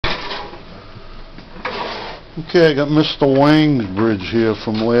Okay, I got Mr. Wang's bridge here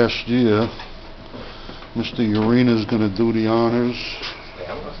from last year. Mr. Urina's going to do the honors.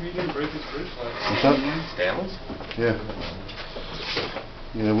 You didn't break this bridge What's that? Stanley's? Yeah.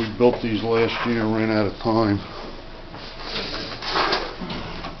 Yeah, we built these last year and ran out of time.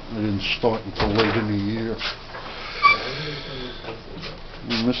 I didn't start until late in the year.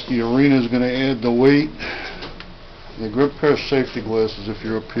 And Mr. Urina's going to add the weight. Yeah, grab a pair of safety glasses if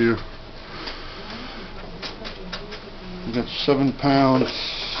you're up here. We got 7 pounds.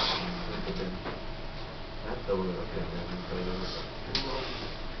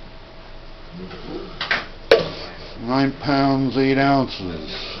 9 pounds, 8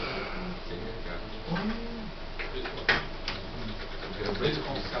 ounces.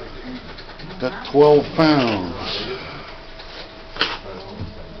 Got 12 pounds.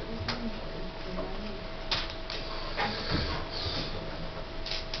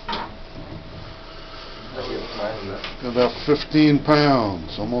 Got about 15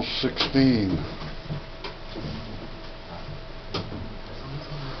 pounds, almost 16.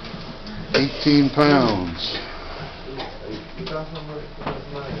 18 pounds.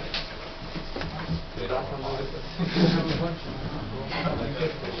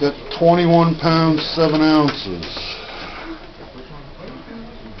 Got 21 pounds, 7 ounces.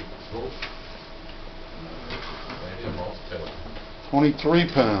 23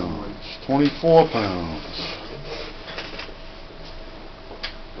 pounds, 24 pounds.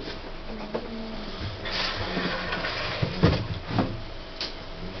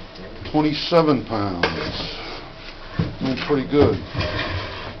 27 pounds. Doing pretty good.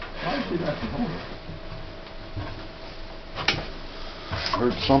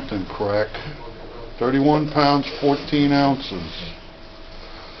 Heard something crack. 31 pounds, 14 ounces.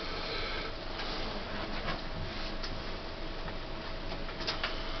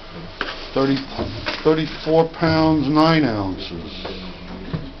 34 pounds, 9 ounces.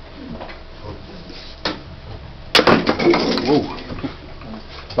 Whoa.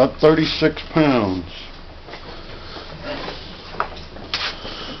 About 36 pounds.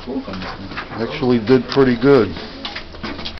 Actually did pretty good.